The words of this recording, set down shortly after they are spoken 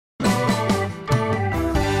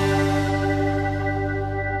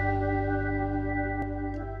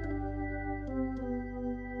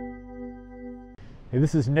Hey,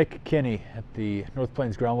 this is Nich Kenny at the North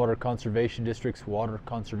Plains Groundwater Conservation District's Water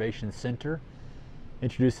Conservation Center,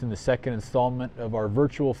 introducing the second installment of our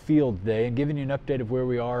virtual field day and giving you an update of where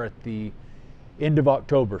we are at the end of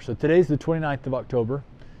October. So today's the 29th of October.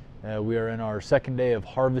 We are in our second day of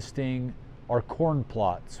harvesting our corn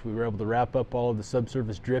plots. We were able to wrap up all of the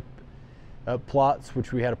subsurface drip plots,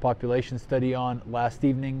 which we had a population study on last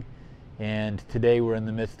evening, and today we're in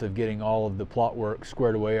the midst of getting all of the plot work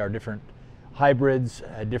squared away, our different hybrids,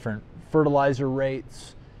 different fertilizer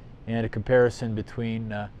rates, and a comparison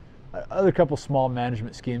between other couple small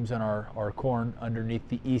management schemes on our corn underneath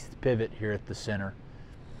the east pivot here at the center.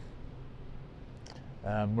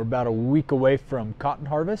 We're about a week away from cotton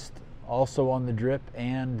harvest, also on the drip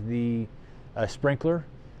and the sprinkler.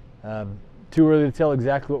 Too early to tell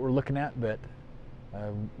exactly what we're looking at, but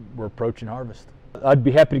we're approaching harvest. I'd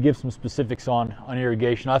be happy to give some specifics on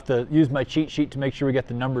irrigation. I have to use my cheat sheet to make sure we get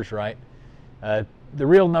the numbers right. The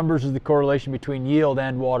real numbers is the correlation between yield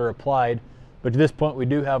and water applied, but to this point we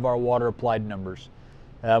do have our water applied numbers.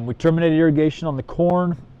 We terminated irrigation on the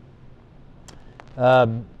corn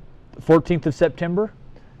 14th of September.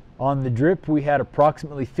 On the drip we had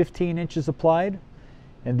approximately 15 inches applied,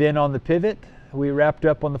 and then on the pivot we wrapped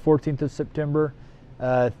up on the 14th of September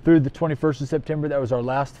through the 21st of September. That was our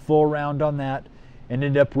last full round on that, and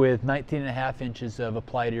ended up with 19.5 inches of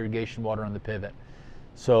applied irrigation water on the pivot.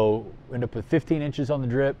 So we end up with 15 inches on the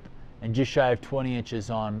drip and just shy of 20 inches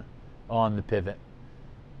on the pivot.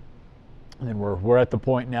 And then we're at the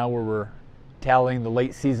point now where we're tallying the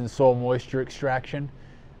late season soil moisture extraction.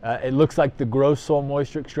 It looks like the gross soil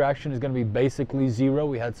moisture extraction is going to be basically zero.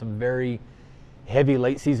 We had some very heavy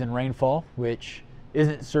late season rainfall, which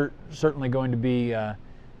isn't certainly going to be,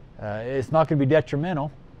 it's not going to be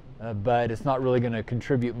detrimental, but it's not really going to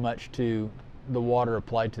contribute much to the water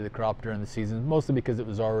applied to the crop during the season, mostly because it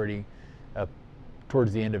was already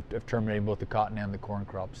towards the end of terminating both the cotton and the corn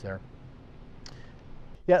crops there.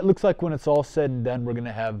 Yeah, it looks like when it's all said and done, we're going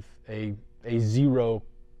to have a zero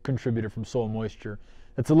contributor from soil moisture.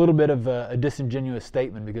 That's a little bit of a disingenuous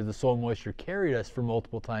statement, because the soil moisture carried us for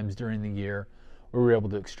multiple times during the year where we were able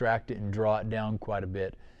to extract it and draw it down quite a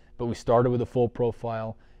bit. But we started with a full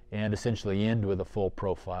profile and essentially end with a full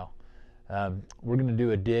profile. We're going to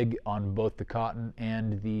do a dig on both the cotton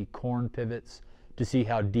and the corn pivots to see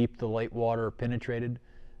how deep the late water penetrated.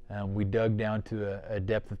 We dug down to a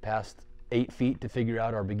depth of past 8 feet to figure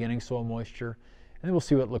out our beginning soil moisture, and then we'll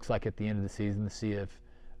see what it looks like at the end of the season to see if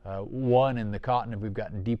one, in the cotton, if we've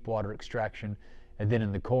gotten deep water extraction, and then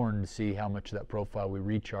in the corn to see how much of that profile we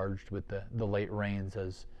recharged with the late rains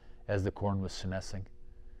as the corn was senescing.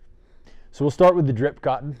 So we'll start with the drip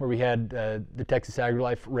cotton, where we had the Texas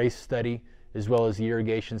AgriLife race study as well as the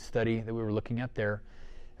irrigation study that we were looking at there.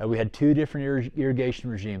 We had 2 different irrigation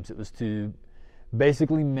regimes. It was to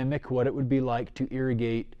basically mimic what it would be like to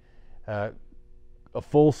irrigate a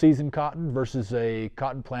full season cotton versus a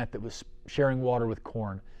cotton plant that was sharing water with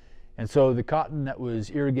corn. And so the cotton that was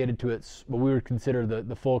irrigated to its, what we would consider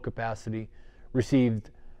the full capacity,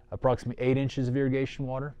 received approximately 8 inches of irrigation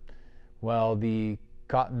water, while the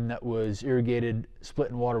cotton that was irrigated, split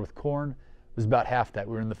in water with corn, was about half that.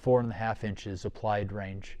 We were in the 4.5 inches applied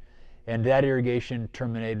range. And that irrigation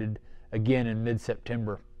terminated again in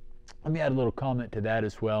mid-September. Let me add a little comment to that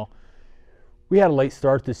as well. We had a late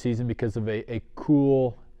start this season because of a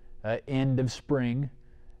cool end of spring,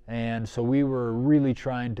 and so we were really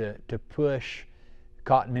trying to push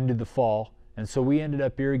cotton into the fall, and so we ended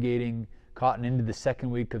up irrigating cotton into the second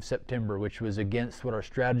week of September, which was against what our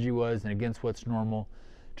strategy was and against what's normal,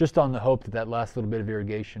 just on the hope that that last little bit of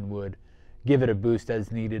irrigation would give it a boost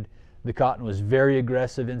as needed. The cotton was very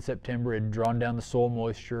aggressive in September. It had drawn down the soil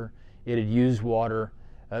moisture. It had used water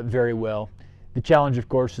very well. The challenge, of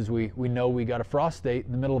course, is we know we got a frost date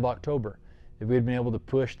in the middle of October. If we had been able to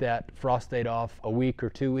push that frost date off a week or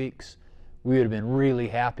 2 weeks, we would have been really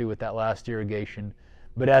happy with that last irrigation.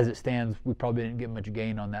 But as it stands, we probably didn't get much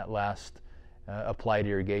gain on that last applied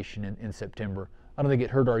irrigation in September. I don't think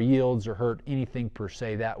it hurt our yields or hurt anything per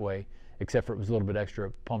se that way, except for it was a little bit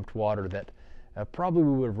extra pumped water that probably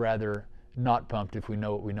we would have rather not pumped if we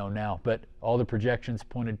know what we know now. But all the projections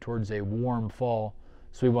pointed towards a warm fall,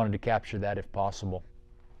 so we wanted to capture that if possible.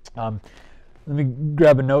 Let me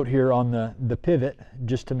grab a note here on the pivot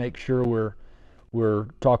just to make sure we're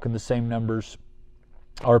talking the same numbers.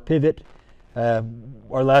 Our pivot, our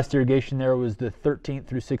last irrigation there was the 13th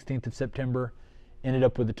through 16th of September. Ended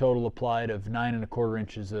up with a total applied of 9.25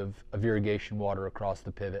 inches of irrigation water across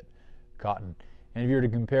the pivot cotton. And if you were to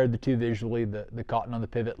compare the two visually, the cotton on the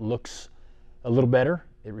pivot looks a little better.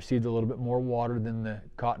 It received a little bit more water than the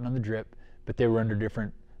cotton on the drip, but they were under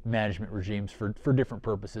different management regimes for different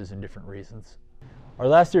purposes and different reasons. Our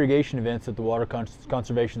last irrigation events at the Water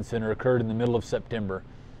Conservation Center occurred in the middle of September.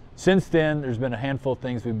 Since then, there's been a handful of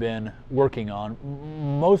things we've been working on.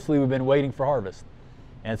 Mostly we've been waiting for harvest.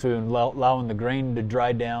 And so we've been allowing the grain to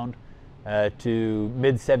dry down to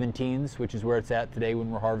mid-17s, which is where it's at today when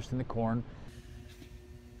we're harvesting the corn.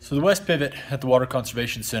 So the west pivot at the Water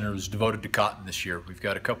Conservation Center is devoted to cotton this year. We've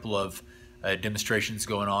got a couple of demonstrations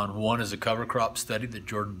going on. One is a cover crop study that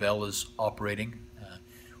Jordan Bell is operating.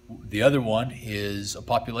 The other one is a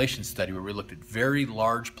population study where we looked at very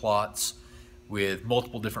large plots with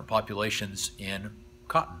multiple different populations in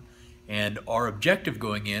cotton. And our objective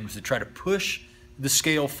going in was to try to push the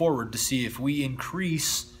scale forward to see if we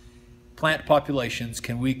increase plant populations,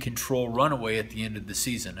 can we control runaway at the end of the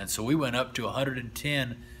season. And so we went up to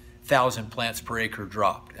 110,000 plants per acre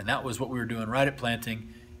dropped. And that was what we were doing right at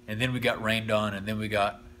planting. And then we got rained on, and then we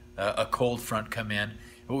got a cold front come in.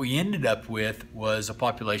 What we ended up with was a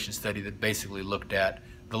population study that basically looked at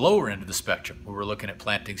the lower end of the spectrum, where we're looking at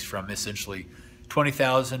plantings from essentially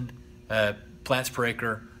 20,000 plants per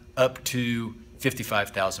acre up to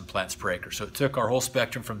 55,000 plants per acre. So it took our whole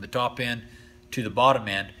spectrum from the top end to the bottom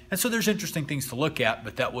end. And so there's interesting things to look at,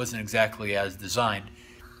 but that wasn't exactly as designed.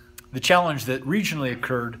 The challenge that regionally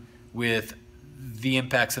occurred with the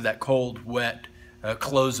impacts of that cold, wet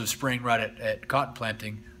close of spring right at cotton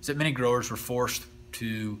planting is that many growers were forced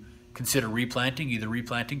to consider replanting, either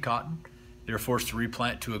replanting cotton, they were forced to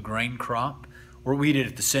replant to a grain crop. What we did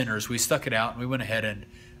at the center is we stuck it out and we went ahead and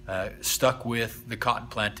stuck with the cotton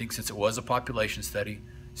planting since it was a population study,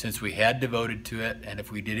 since we had devoted to it, and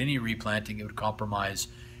if we did any replanting, it would compromise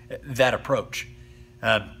that approach.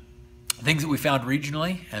 Things that we found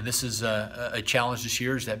regionally, and this is a challenge this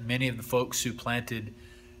year, is that many of the folks who planted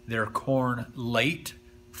their corn late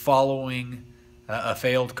following a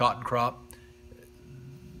failed cotton crop,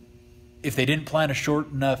 if they didn't plant a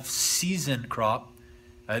short enough season crop,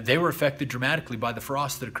 they were affected dramatically by the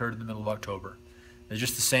frost that occurred in the middle of October. It's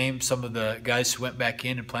just the same, some of the guys who went back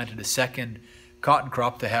in and planted a second cotton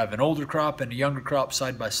crop to have an older crop and a younger crop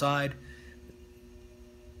side by side.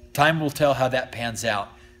 Time will tell how that pans out,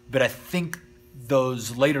 but I think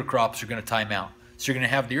those later crops are going to time out. So you're going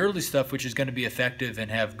to have the early stuff, which is going to be effective and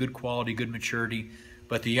have good quality, good maturity,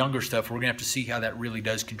 but the younger stuff, we're going to have to see how that really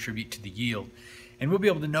does contribute to the yield. And we'll be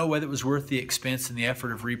able to know whether it was worth the expense and the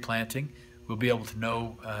effort of replanting. We'll be able to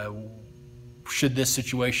know, should this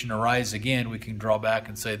situation arise again, we can draw back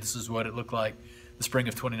and say this is what it looked like the spring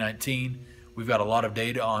of 2019. We've got a lot of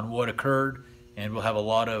data on what occurred, and we'll have a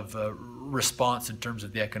lot of response in terms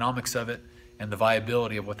of the economics of it and the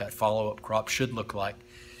viability of what that follow-up crop should look like.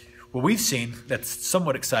 What we've seen that's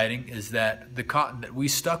somewhat exciting is that the cotton that we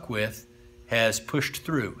stuck with has pushed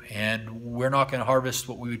through, and we're not going to harvest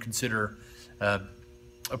what we would consider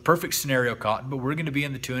a perfect scenario cotton, but we're going to be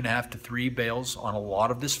in the 2.5 to 3 bales on a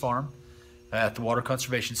lot of this farm at the Water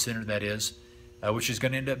Conservation Center, that is, which is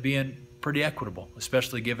going to end up being pretty equitable,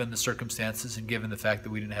 especially given the circumstances and given the fact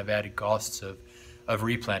that we didn't have added costs of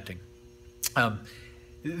replanting.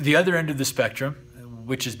 The other end of the spectrum,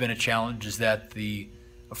 which has been a challenge, is that the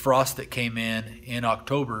frost that came in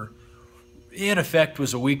October, in effect,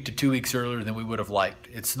 was a week to 2 weeks earlier than we would have liked.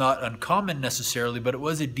 It's not uncommon necessarily, but it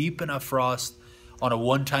was a deep enough frost on a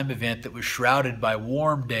one-time event that was shrouded by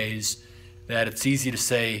warm days that it's easy to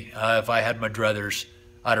say, if I had my druthers,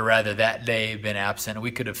 I'd have rather that day been absent.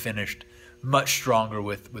 We could have finished much stronger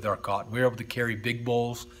with our cotton. We were able to carry big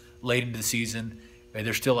bowls late into the season.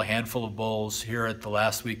 There's still a handful of bowls here at the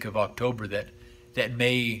last week of October that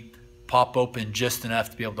may pop open just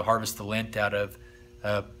enough to be able to harvest the lint out of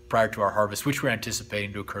prior to our harvest, which we're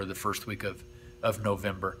anticipating to occur the first week of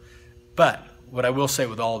November. But what I will say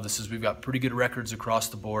with all of this is we've got pretty good records across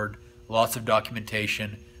the board, lots of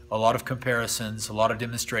documentation, a lot of comparisons, a lot of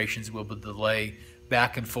demonstrations. We'll be able to lay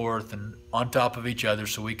back and forth and on top of each other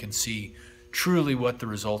so we can see truly what the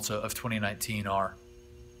results of 2019 are.